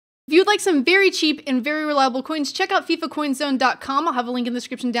If you would like some very cheap and very reliable coins, check out FIFACoinZone.com. I'll have a link in the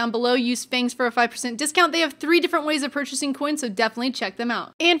description down below. Use Fangs for a 5% discount. They have 3 different ways of purchasing coins, so definitely check them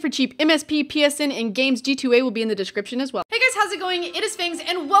out. And for cheap MSP, PSN, and games, G2A will be in the description as well. Hey guys, how's it going? It is Fangs,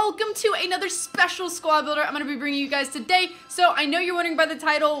 and welcome to another special squad builder I'm going to be bringing you guys today. So I know you're wondering by the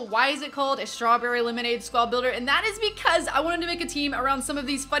title, why is it called a Strawberry Lemonade Squad Builder? And that is because I wanted to make a team around some of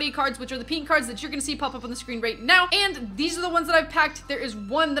these Futty cards, which are the pink cards that you're going to see pop up on the screen right now. And these are the ones that I've packed. There is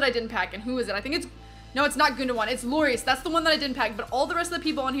one that I didn't pack, and who is it? I think it's... No, it's not Gundawan. It's Lorius. That's the one that I didn't pack, but all the rest of the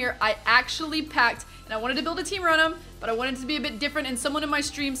people on here I actually packed, and I wanted to build a team around them, but I wanted it to be a bit different, and someone in my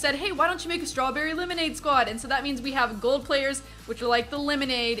stream said, hey, why don't you make a Strawberry Lemonade squad? And so that means we have gold players, which are like the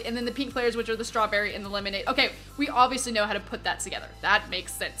lemonade, and then the pink players, which are the strawberry and the lemonade. Okay, we obviously know how to put that together. That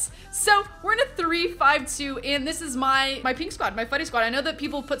makes sense. So we're in a 3-5-2, and this is my pink squad, my Futty squad. I know that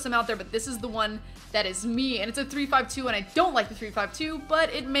people put some out there, but this is the one that is me, and it's a 3-5-2, and I don't like the 3-5-2,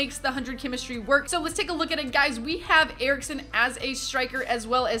 but it makes the 100 chemistry work. So let's take a look at it, guys. We have Eriksson as a striker, as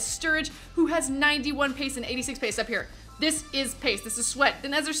well as Sturridge, who has 91 pace and 86 pace up here. This is pace. This is sweat.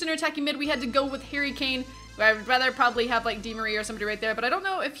 Then as our center attacking mid, we had to go with Harry Kane. I would rather probably have like Di Maria or somebody right there, but I don't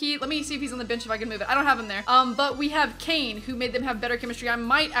know if he, let me see if he's on the bench if I can move it. I don't have him there. But we have Kane, who made them have better chemistry. I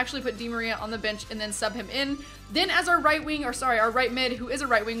might actually put Di Maria on the bench and then sub him in. Then as our right wing, or sorry, our right mid, who is a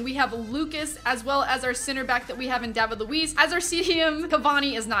right wing, we have Lucas, as well as our center back that we have in David Luiz. As our CDM,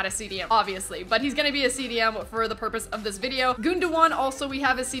 Cavani is not a CDM, obviously, but he's gonna be a CDM for the purpose of this video. Gundawan also we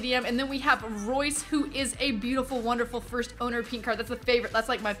have a CDM, and then we have Royce, who is a beautiful, wonderful first owner pink card. That's the favorite. That's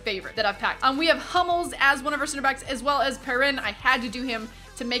like my favorite that I've packed. We have Hummels as one of our center backs, as well as Perrin. I had to do him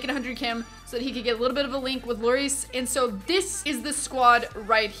to make it 100 chem so that he could get a little bit of a link with Lloris. And so this is the squad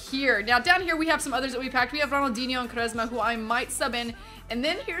right here. Now down here we have some others that we packed. We have Ronaldinho and Quaresma, who I might sub in. And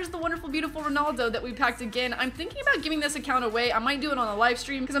then here's the wonderful, beautiful Ronaldo that we packed again. I'm thinking about giving this account away. I might do it on a live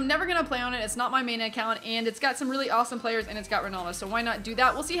stream because I'm never going to play on it. It's not my main account, and it's got some really awesome players, and it's got Ronaldo. So why not do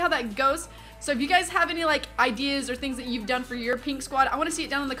that? We'll see how that goes. So if you guys have any like ideas or things that you've done for your pink squad, I want to see it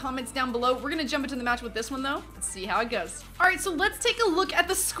down in the comments down below. We're going to jump into the match with this one though. Let's see how it goes. All right, so let's take a look at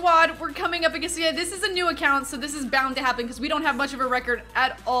the squad we're coming up against. Yeah, this is a new account, so this is bound to happen because we don't have much of a record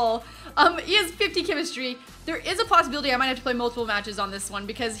at all. He has 50 chemistry. There is a possibility I might have to play multiple matches on this one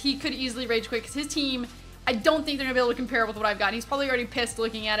because he could easily rage quit because his team, I don't think they're gonna be able to compare with what I've got. He's probably already pissed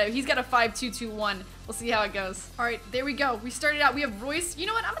looking at it. He's got a 5-2-2-1. We'll see how it goes. All right, there we go. We started out. We have Royce. You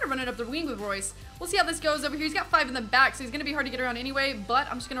know what? I'm gonna run it up the wing with Royce. We'll see how this goes over here. He's got 5 in the back, so he's gonna be hard to get around anyway, but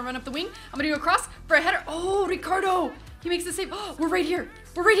I'm just gonna run up the wing. I'm gonna go across for a header. Oh, Ricardo. He makes the save. Oh, we're right here.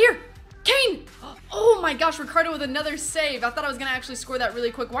 We're right here. Kane! Oh my gosh, Ricardo with another save. I thought I was gonna actually score that really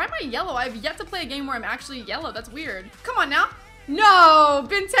quick. Why am I yellow? I've yet to play a game where I'm actually yellow. That's weird. Come on now. No,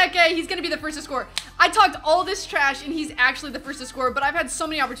 Benteke, he's gonna be the first to score. I talked all this trash and he's actually the first to score, but I've had so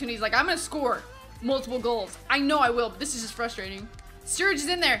many opportunities. Like, I'm gonna score multiple goals. I know I will, but this is just frustrating. Sturridge is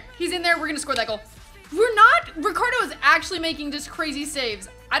in there. He's in there. We're gonna score that goal. We're not. Ricardo is actually making just crazy saves.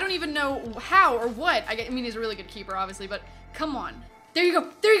 I don't even know how or what. I mean, he's a really good keeper, obviously, but come on. There you go.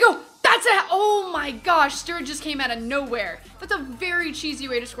 There you go. That's a, oh my gosh, Sturridge just came out of nowhere. That's a very cheesy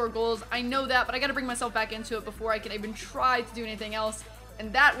way to score goals. I know that, but I gotta bring myself back into it before I can even try to do anything else.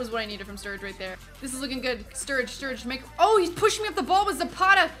 And that was what I needed from Sturridge right there. This is looking good. Sturridge, make, oh, he's pushing me up the ball with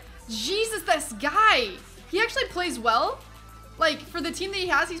Zapata. Jesus, this guy. He actually plays well. Like, for the team that he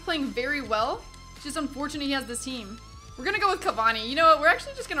has, he's playing very well. It's just unfortunate he has this team. We're gonna go with Cavani. You know what? We're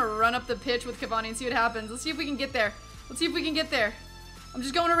actually just gonna run up the pitch with Cavani and see what happens. Let's see if we can get there. Let's see if we can get there. I'm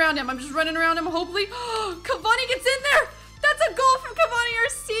just going around him. I'm just running around him, hopefully. Cavani gets in there. That's a goal from Cavani, our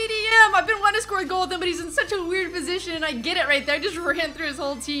CDM. I've been wanting to score a goal with him, but he's in such a weird position, and I get it right there. I just ran through his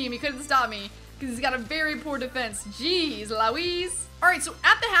whole team. He couldn't stop me because he's got a very poor defense. Jeez, Louise. All right, so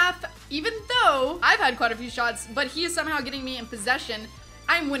at the half, even though I've had quite a few shots, but he is somehow getting me in possession,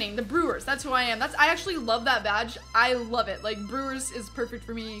 I'm winning. The Brewers, that's who I am. I actually love that badge. I love it. Like, Brewers is perfect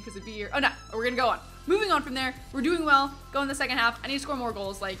for me because it'd be here. Oh, no, we're gonna go on. Moving on from there, we're doing well. Go in the second half. I need to score more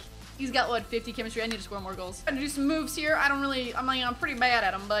goals. Like, he's got, what, 50 chemistry? I need to score more goals. I'm gonna do some moves here. I'm pretty bad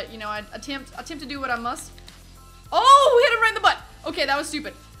at them, but, you know, I attempt to do what I must. Oh, we hit him right in the butt. Okay, that was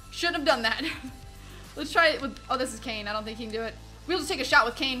stupid. Shouldn't have done that. Let's try it with, oh, this is Kane. I don't think he can do it. We'll just take a shot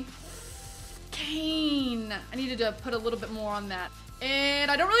with Kane. Kane. I needed to put a little bit more on that.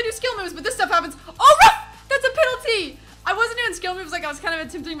 And I don't really do skill moves, but this stuff happens. Oh, ref! That's a penalty! I wasn't doing skill moves, like I was kind of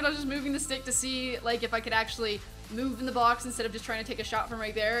attempting, but I was just moving the stick to see like if I could actually move in the box instead of just trying to take a shot from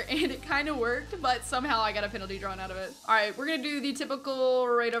right there, and it kind of worked, but somehow I got a penalty drawn out of it. All right, we're gonna do the typical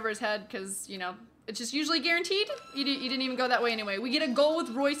right over his head because, you know, it's just usually guaranteed. You didn't even go that way anyway. We get a goal with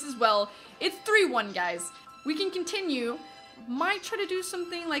Royce as well. It's 3-1, guys. We can continue Might try to do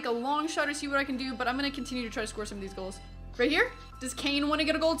something like a long shot or see what I can do, but I'm gonna continue to try to score some of these goals. Right here? Does Kane want to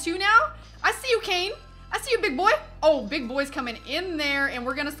get a goal too now? I see you, Kane. I see you, big boy. Oh, big boy's coming in there, and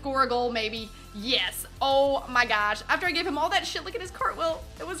we're gonna score a goal, maybe. Yes. Oh my gosh. After I gave him all that shit, look at his cartwheel.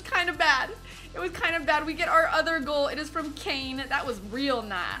 It was kind of bad. It was kind of bad. We get our other goal. It is from Kane. That was real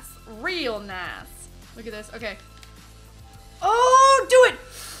nice. Real nice. Look at this. Okay. Oh, do it.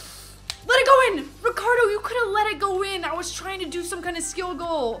 Let it go in. Ricardo, you could have let it go in. I was trying to do some kind of skill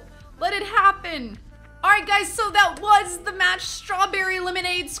goal. Let it happen. All right, guys, so that was the match. Strawberry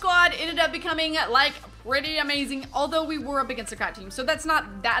Lemonade Squad ended up becoming, like, pretty amazing, although we were up against a crap team, so that's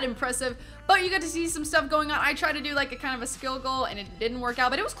not that impressive, but you got to see some stuff going on. I tried to do, like, a kind of a skill goal, and it didn't work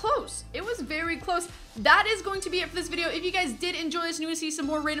out, but it was close. It was very close. That is going to be it for this video. If you guys did enjoy this and you want to see some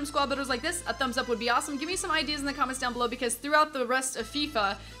more random squad builders like this, a thumbs up would be awesome. Give me some ideas in the comments down below, because throughout the rest of FIFA,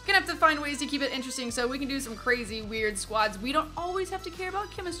 you're gonna have to find ways to keep it interesting so we can do some crazy, weird squads. We don't always have to care about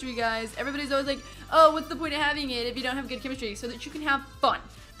chemistry, guys. Everybody's always like, oh, what's the point of having it if you don't have good chemistry? So that you can have fun.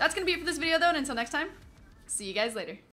 That's gonna be it for this video, though, and until next time, see you guys later.